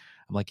me.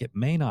 I'm like, it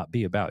may not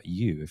be about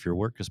you. If your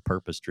work is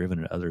purpose driven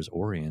and others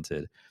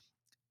oriented,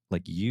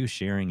 like you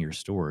sharing your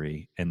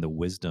story and the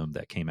wisdom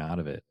that came out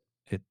of it,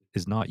 it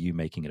is not you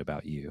making it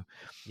about you.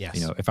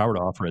 Yes. If I were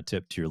to offer a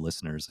tip to your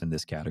listeners in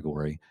this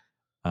category,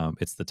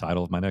 it's the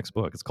title of my next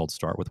book. It's called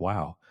Start with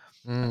Wow.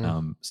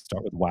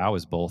 Start with Wow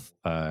is both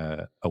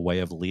a way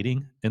of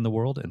leading in the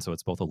world. And so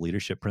it's both a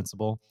leadership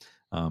principle,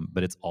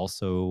 but it's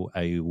also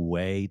a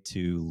way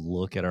to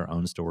look at our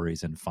own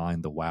stories and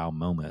find the wow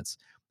moments.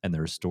 And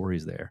there are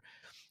stories there.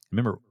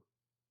 Remember,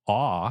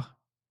 awe,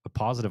 a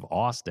positive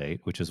awe state,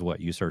 which is what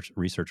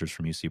researchers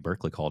from UC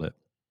Berkeley called it.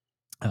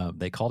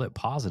 They called it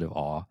positive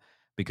awe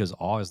because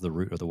awe is the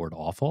root of the word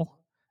awful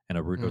and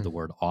a root of the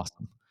word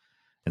awesome.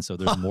 And so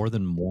there's more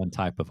than one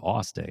type of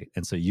awe state.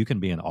 And so you can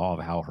be in awe of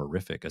how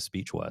horrific a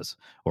speech was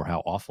or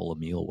how awful a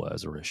meal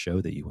was or a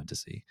show that you went to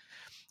see.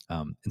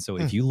 And so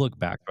if you look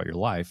back at your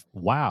life,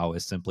 wow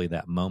is simply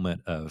that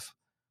moment of,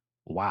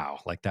 wow,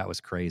 like that was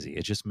crazy.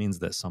 It just means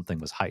that something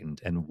was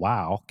heightened. And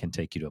wow can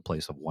take you to a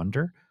place of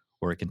wonder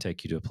or it can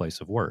take you to a place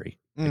of worry,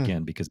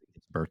 again, because it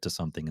gives birth to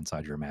something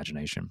inside your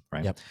imagination,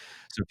 right? Yep.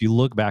 So if you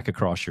look back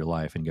across your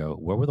life and go,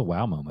 what were the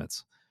wow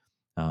moments?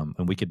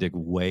 And we could dig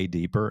way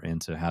deeper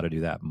into how to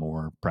do that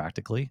more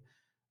practically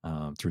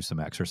through some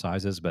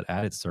exercises. But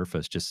at its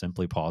surface, just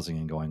simply pausing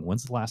and going,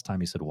 when's the last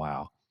time you said,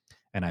 wow?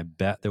 And I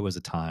bet there was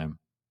a time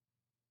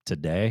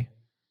today,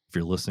 if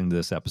you're listening to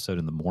this episode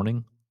in the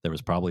morning, there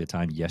was probably a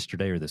time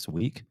yesterday or this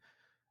week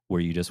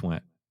where you just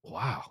went,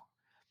 wow.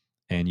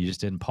 And you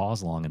just didn't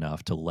pause long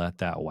enough to let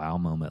that wow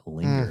moment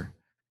linger.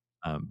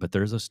 But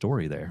there's a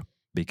story there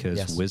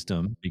because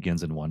wisdom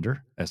begins in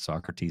wonder, as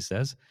Socrates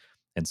says.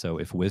 And so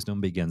if wisdom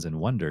begins in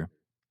wonder,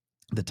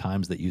 the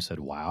times that you said,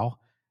 wow,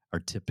 are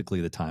typically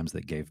the times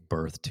that gave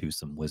birth to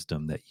some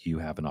wisdom that you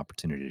have an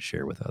opportunity to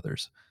share with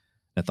others.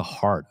 At the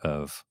heart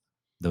of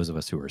those of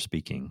us who are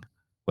speaking,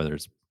 whether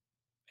it's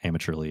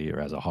amateurly or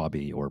as a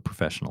hobby or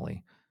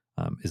professionally,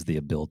 is the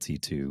ability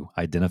to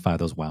identify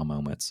those wow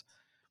moments,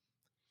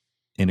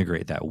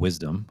 integrate that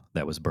wisdom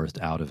that was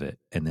birthed out of it,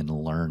 and then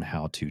learn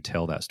how to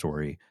tell that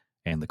story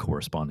and the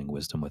corresponding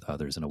wisdom with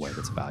others in a way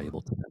that's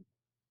valuable to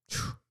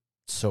them.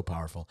 So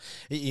powerful.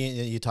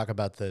 You talk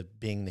about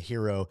being the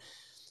hero.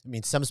 I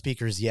mean, some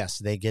speakers, yes,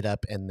 they get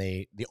up and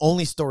the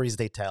only stories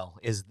they tell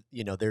is,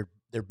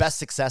 their best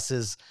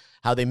successes,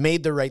 how they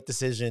made the right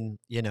decision.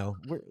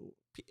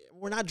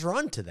 We're not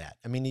drawn to that.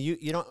 I mean,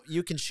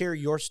 you can share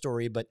your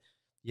story, but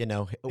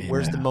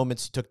where's the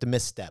moments you took the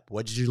misstep?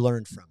 What did you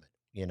learn from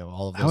it?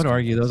 All of those. I would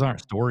argue those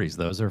aren't stories.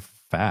 Those are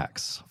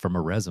facts from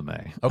a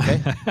resume.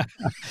 Okay.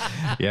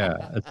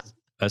 Yeah.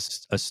 A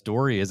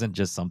story isn't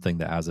just something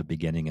that has a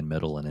beginning and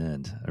middle and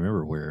end. I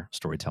remember we're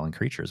storytelling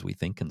creatures. We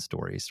think in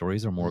stories.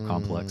 Stories are more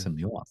complex and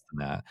nuanced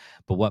than that.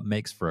 But what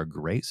makes for a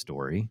great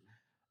story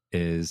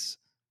is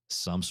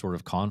some sort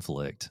of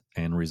conflict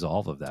and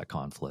resolve of that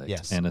conflict.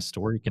 Yes. And a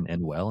story can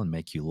end well and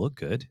make you look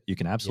good. You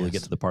can absolutely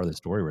get to the part of the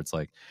story where it's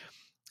like,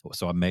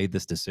 so I made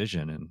this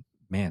decision and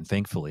man,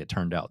 thankfully it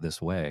turned out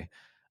this way.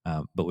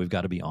 But we've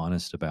got to be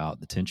honest about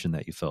the tension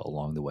that you felt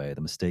along the way,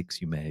 the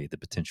mistakes you made, the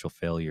potential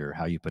failure,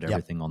 how you put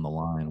everything on the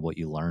line, what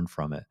you learned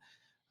from it.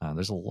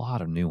 There's a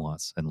lot of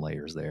nuance and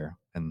layers there.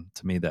 And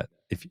to me, that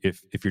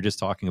if you're just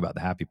talking about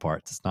the happy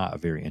parts, it's not a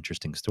very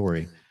interesting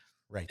story,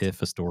 right?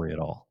 If a story at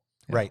all.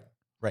 Yeah.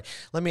 Right.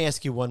 Let me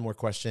ask you one more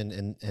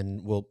question,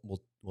 and we'll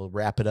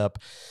wrap it up.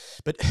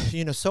 But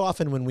so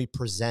often when we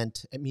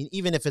present, I mean,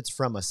 even if it's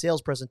from a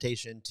sales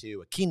presentation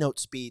to a keynote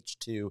speech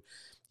to,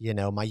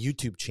 my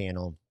YouTube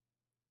channel.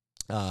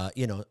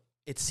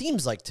 It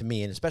seems like to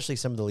me, and especially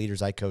some of the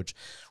leaders I coach,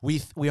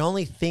 we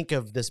only think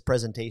of this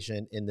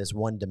presentation in this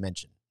one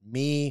dimension,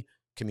 me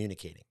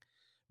communicating.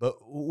 But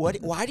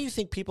why do you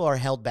think people are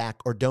held back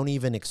or don't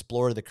even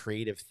explore the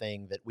creative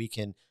thing that we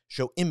can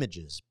show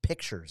images,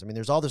 pictures? I mean,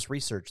 there's all this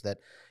research that,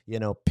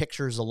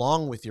 pictures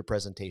along with your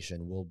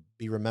presentation will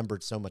be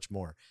remembered so much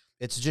more.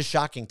 It's just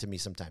shocking to me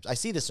sometimes. I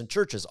see this in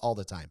churches all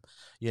the time.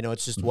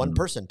 It's just one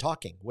person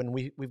talking when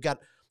we've got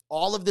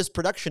all of this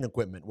production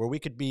equipment where we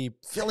could be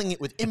filling it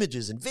with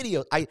images and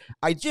video.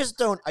 I just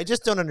don't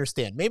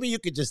understand. Maybe you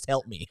could just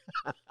help me.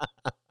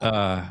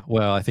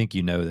 Well, I think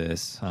you know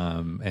this,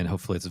 and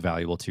hopefully it's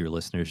valuable to your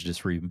listeners.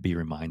 Just be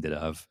reminded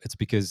of it's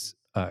because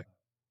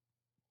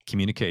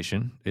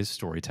communication is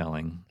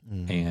storytelling,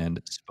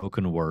 and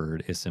spoken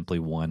word is simply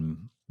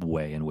one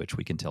way in which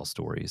we can tell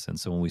stories. And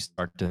so when we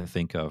start to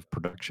think of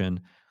production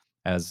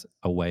as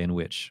a way in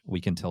which we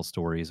can tell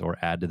stories or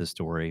add to the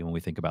story, when we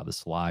think about the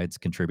slides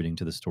contributing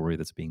to the story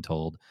that's being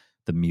told,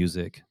 the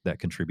music that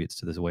contributes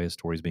to the way a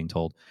story is being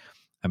told.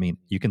 I mean,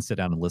 you can sit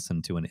down and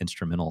listen to an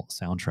instrumental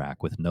soundtrack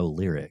with no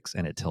lyrics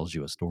and it tells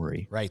you a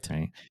story. Right.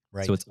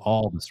 So it's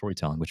all the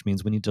storytelling, which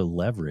means we need to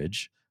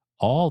leverage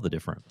all the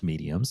different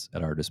mediums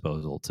at our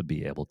disposal to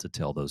be able to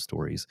tell those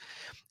stories.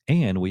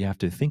 And we have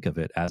to think of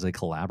it as a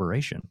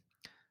collaboration.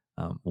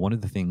 One of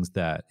the things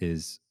that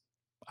is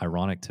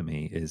ironic to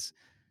me is,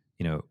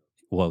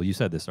 well, you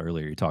said this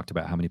earlier. You talked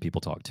about how many people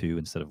talk to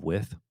instead of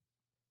with.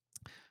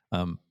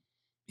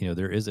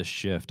 There is a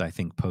shift, I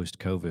think,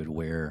 post-COVID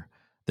where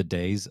the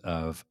days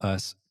of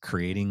us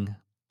creating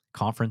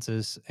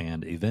conferences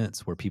and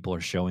events where people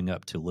are showing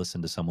up to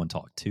listen to someone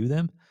talk to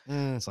them,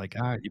 it's like,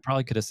 you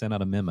probably could have sent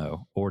out a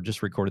memo or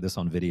just recorded this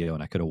on video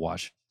and I could have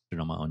watched it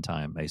on my own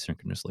time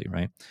asynchronously,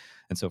 right?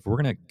 And so if we're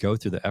going to go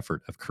through the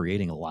effort of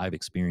creating a live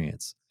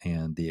experience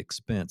and the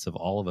expense of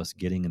all of us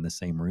getting in the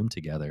same room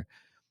together,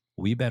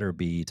 we better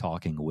be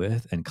talking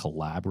with and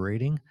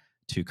collaborating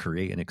to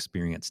create an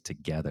experience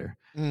together.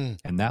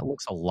 And that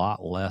looks a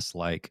lot less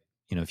like,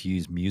 if you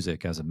use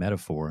music as a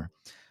metaphor,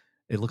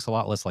 it looks a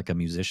lot less like a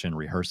musician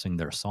rehearsing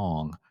their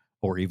song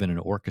or even an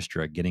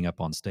orchestra getting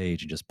up on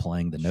stage and just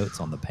playing the notes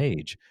on the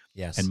page.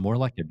 Yes. And more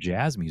like a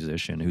jazz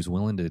musician who's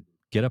willing to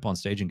get up on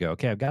stage and go,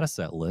 okay, I've got a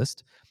set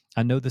list.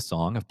 I know this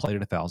song. I've played it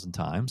 1,000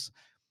 times,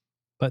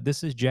 but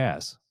this is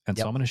jazz. And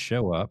so I'm going to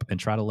show up and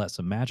try to let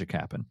some magic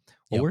happen.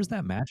 Well, where's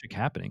that magic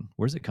happening?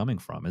 Where's it coming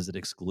from? Is it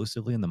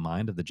exclusively in the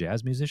mind of the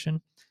jazz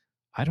musician?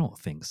 I don't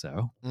think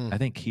so. I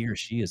think he or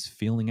she is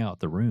feeling out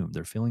the room.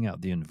 They're feeling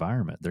out the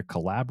environment. They're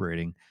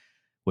collaborating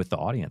with the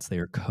audience. They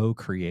are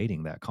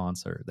co-creating that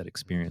concert, that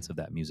experience of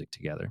that music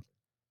together.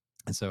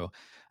 And so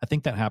I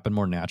think that happened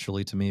more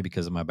naturally to me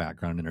because of my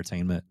background in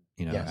entertainment,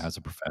 as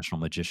a professional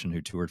magician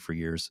who toured for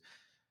years.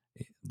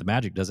 The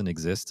magic doesn't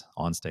exist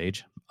on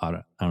stage. I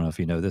don't know if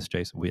you know this,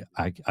 Jason.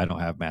 I don't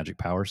have magic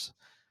powers.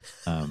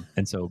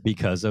 And so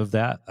because of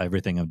that,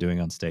 everything I'm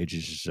doing on stage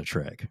is just a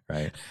trick,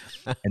 right?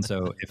 And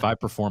so if I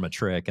perform a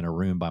trick in a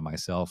room by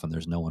myself and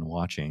there's no one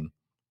watching,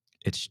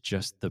 it's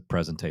just the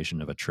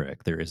presentation of a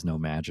trick. There is no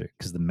magic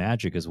because the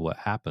magic is what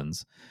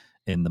happens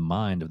in the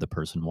mind of the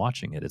person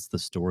watching it. It's the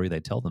story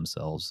they tell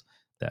themselves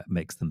that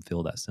makes them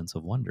feel that sense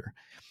of wonder.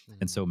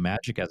 And so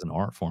magic as an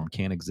art form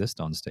can't exist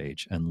on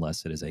stage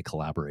unless it is a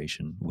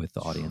collaboration with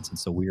the audience. And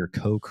so we are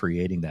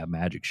co-creating that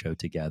magic show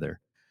together.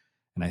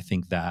 And I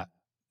think that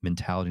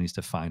mentality needs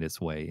to find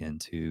its way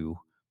into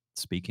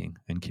speaking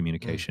and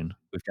communication.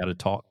 We've got to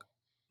talk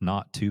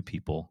not to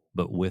people,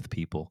 but with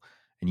people.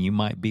 And you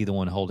might be the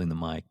one holding the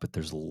mic, but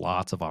there's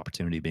lots of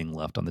opportunity being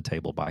left on the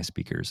table by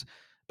speakers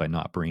by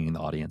not bringing the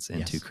audience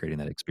into creating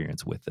that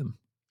experience with them.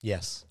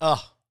 Yes.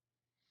 Oh,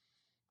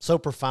 so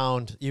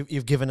profound.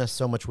 You've given us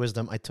so much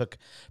wisdom. I took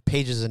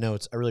pages of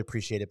notes. I really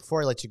appreciate it.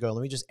 Before I let you go,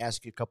 let me just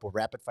ask you a couple of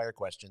rapid fire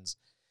questions.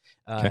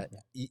 Okay.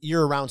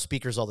 You're around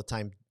speakers all the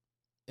time.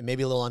 It may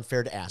be a little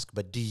unfair to ask,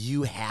 but do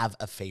you have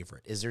a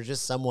favorite? Is there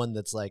just someone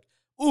that's like,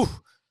 ooh,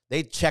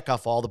 they check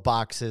off all the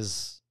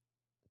boxes,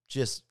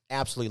 just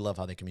absolutely love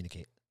how they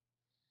communicate?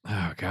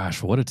 Oh,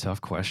 gosh, what a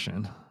tough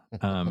question.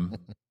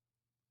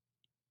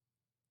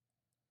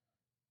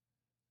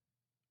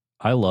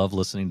 I love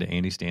listening to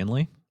Andy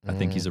Stanley. I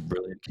think he's a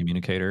brilliant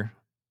communicator.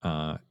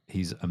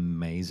 He's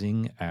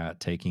amazing at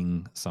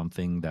taking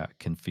something that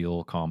can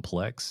feel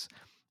complex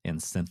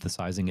and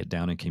synthesizing it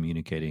down and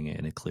communicating it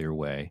in a clear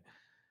way.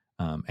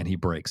 And he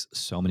breaks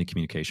so many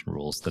communication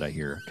rules that I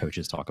hear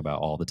coaches talk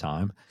about all the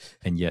time,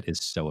 and yet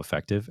is so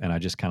effective. And I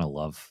just kind of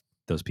love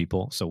those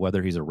people. So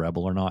whether he's a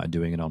rebel or not and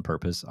doing it on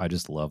purpose, I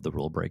just love the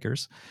rule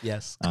breakers.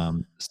 Yes.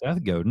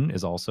 Seth Godin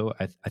is also,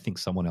 I think,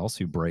 someone else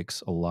who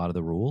breaks a lot of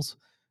the rules.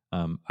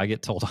 I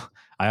get told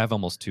I have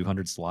almost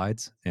 200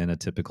 slides in a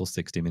typical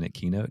 60-minute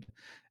keynote,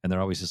 and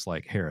they're always just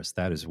like, Harris,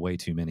 that is way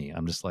too many.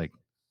 I'm just like,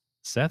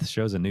 Seth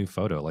shows a new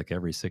photo like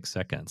every 6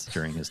 seconds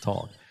during his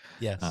talk.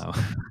 Yes.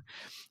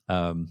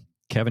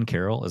 Kevin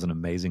Carroll is an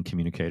amazing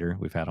communicator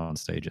we've had on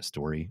stage at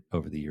Story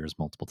over the years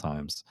multiple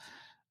times.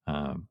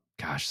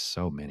 Gosh,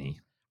 so many.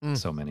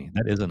 So many.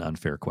 That is an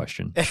unfair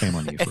question. Shame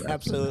on you for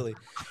Absolutely.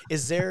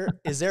 Is there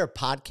a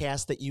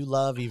podcast that you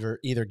love,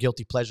 either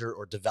guilty pleasure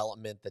or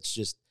development, that's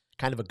just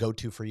kind of a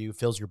go-to for you,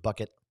 fills your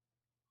bucket?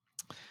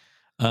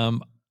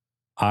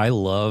 I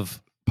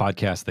love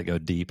podcasts that go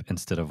deep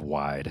instead of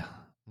wide.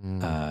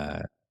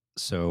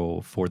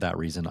 So for that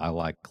reason, I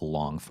like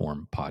long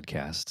form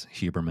podcasts.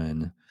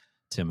 Huberman,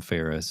 Tim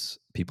Ferriss,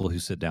 people who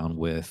sit down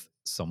with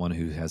someone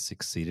who has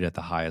succeeded at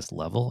the highest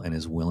level and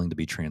is willing to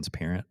be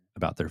transparent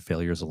about their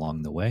failures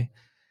along the way.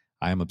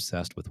 I am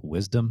obsessed with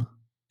wisdom.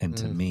 And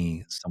to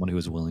me, someone who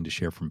is willing to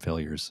share from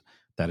failures,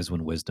 that is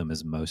when wisdom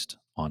is most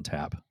on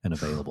tap and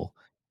available.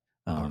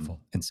 And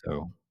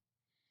so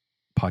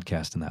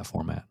podcasts in that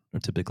format are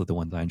typically the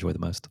ones I enjoy the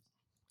most.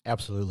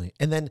 Absolutely.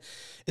 And then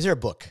is there a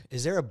book?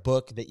 Is there a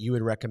book that you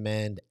would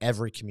recommend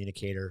every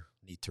communicator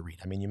need to read?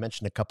 I mean, you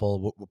mentioned a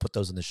couple, we'll put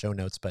those in the show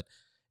notes, but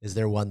is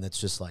there one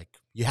that's just like,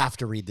 you have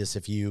to read this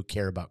if you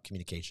care about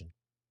communication?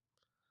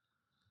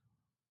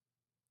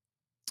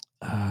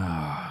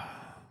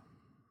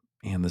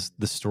 And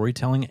the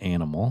Storytelling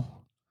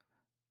Animal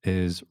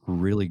is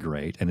really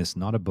great. And it's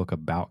not a book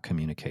about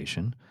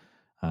communication.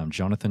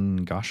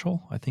 Jonathan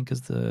Goshel, I think,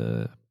 is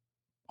the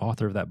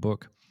author of that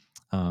book.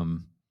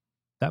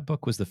 That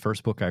book was the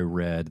first book I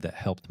read that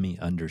helped me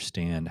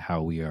understand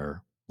how we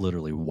are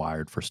literally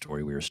wired for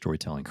story. We are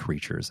storytelling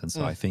creatures. And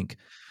so I think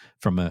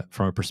from a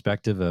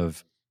perspective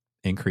of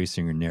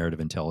increasing your narrative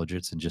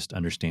intelligence and just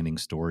understanding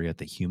story at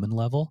the human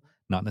level,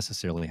 not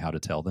necessarily how to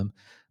tell them,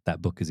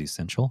 that book is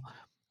essential.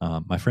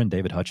 My friend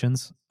David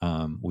Hutchins,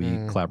 we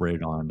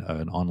collaborated on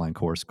an online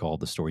course called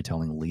The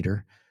Storytelling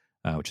Leader,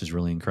 which is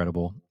really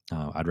incredible.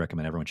 I'd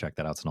recommend everyone check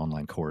that out. It's an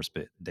online course,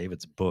 but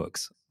David's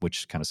books,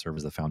 which kind of serve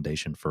as the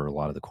foundation for a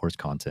lot of the course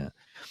content,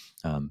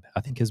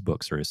 I think his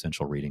books are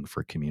essential reading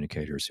for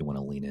communicators who want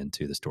to lean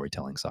into the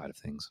storytelling side of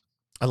things.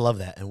 I love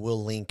that. And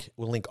we'll link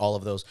all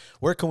of those.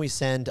 Where can we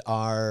send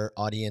our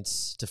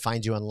audience to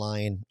find you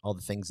online, all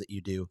the things that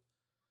you do?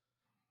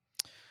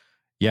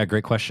 Yeah,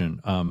 great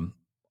question.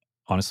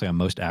 Honestly, I'm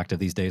most active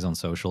these days on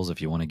socials.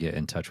 If you want to get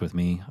in touch with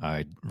me,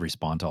 I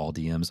respond to all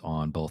DMs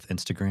on both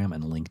Instagram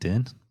and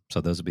LinkedIn. So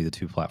those would be the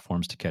two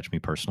platforms to catch me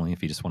personally.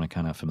 If you just want to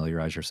kind of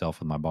familiarize yourself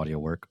with my body of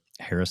work,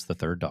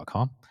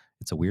 harristhethird.com.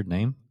 It's a weird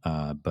name,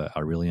 but I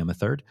really am a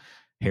third.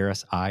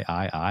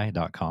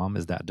 harrisii.com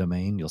is that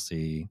domain. You'll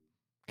see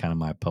kind of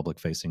my public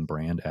facing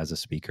brand as a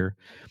speaker.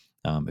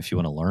 If you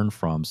want to learn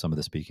from some of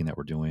the speaking that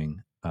we're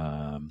doing,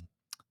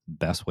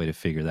 best way to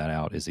figure that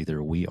out is either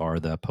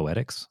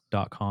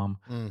wearethepoetics.com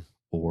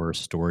or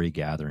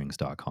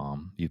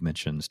storygatherings.com. You've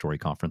mentioned Story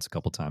Conference a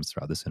couple times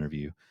throughout this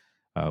interview.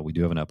 We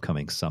do have an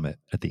upcoming summit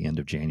at the end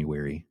of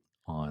January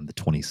on the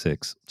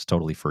 26th. It's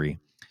totally free.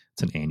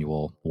 It's an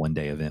annual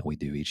one-day event we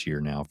do each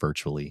year now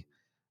virtually,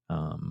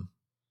 and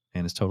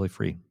it's totally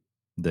free.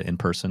 The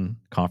in-person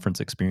conference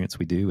experience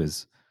we do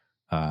is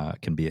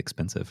can be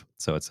expensive,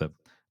 so it's an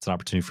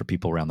opportunity for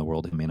people around the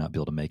world who may not be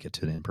able to make it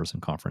to the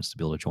in-person conference to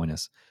be able to join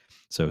us.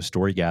 So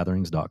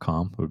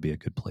storygatherings.com would be a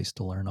good place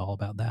to learn all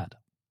about that.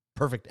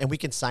 Perfect. And we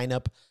can sign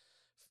up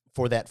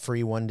for that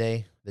free one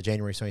day, the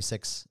January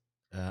 26th,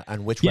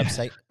 on which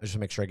website? I just want to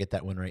make sure I get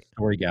that one right.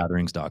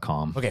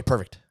 Storygatherings.com. Okay,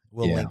 perfect.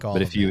 We'll link all.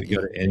 But if you go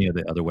to any of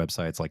the other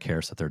websites like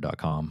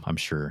harristhethird.com, I'm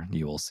sure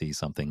you will see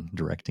something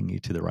directing you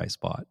to the right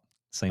spot.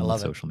 Same with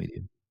social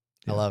media.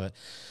 I love it.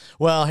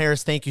 Well,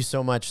 Harris, thank you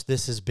so much.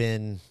 This has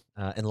been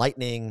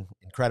enlightening,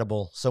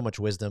 incredible, so much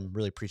wisdom.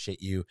 Really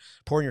appreciate you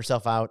pouring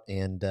yourself out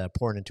and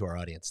pouring into our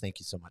audience. Thank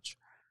you so much.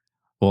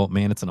 Well,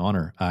 man, it's an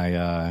honor.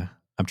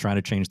 I'm trying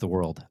to change the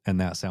world, and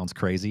that sounds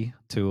crazy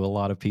to a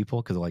lot of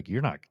people because like,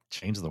 you're not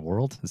changing the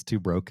world. It's too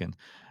broken.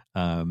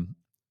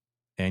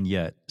 And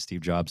yet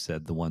Steve Jobs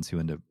said the ones who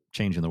end up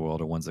changing the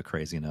world are ones that are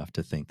crazy enough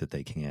to think that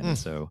they can. And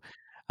so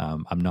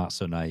I'm not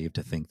so naive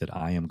to think that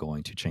I am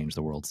going to change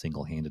the world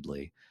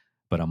single-handedly,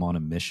 but I'm on a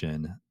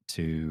mission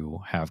to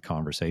have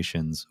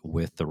conversations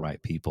with the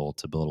right people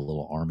to build a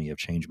little army of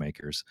change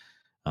makers.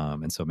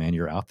 And so, man,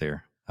 you're out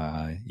there.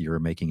 You're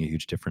making a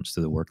huge difference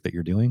to the work that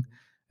you're doing.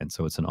 And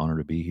so it's an honor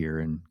to be here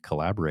and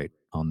collaborate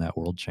on that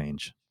world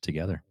change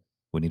together.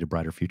 We need a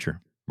brighter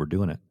future. We're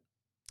doing it.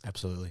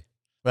 Absolutely.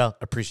 Well,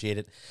 appreciate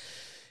it.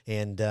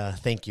 And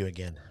thank you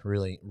again.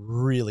 Really,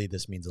 really,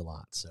 this means a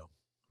lot. So.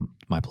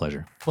 My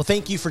pleasure. Well,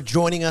 thank you for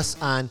joining us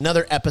on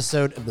another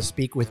episode of the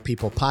Speak with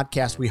People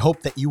podcast. We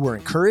hope that you were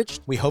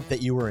encouraged. We hope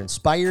that you were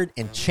inspired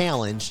and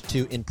challenged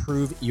to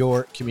improve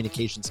your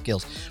communication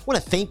skills. I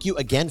want to thank you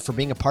again for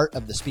being a part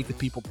of the Speak with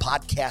People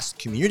podcast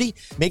community.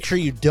 Make sure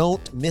you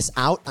don't miss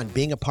out on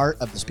being a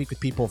part of the Speak with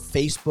People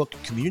Facebook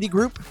community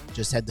group.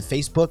 Just head to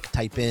Facebook,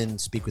 type in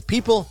Speak with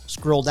People,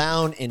 scroll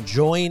down and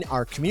join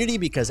our community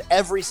because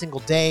every single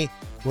day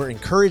we're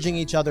encouraging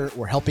each other.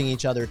 We're helping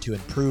each other to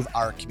improve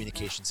our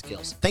communication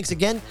skills. Thanks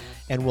again,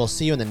 and we'll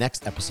see you in the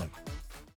next episode.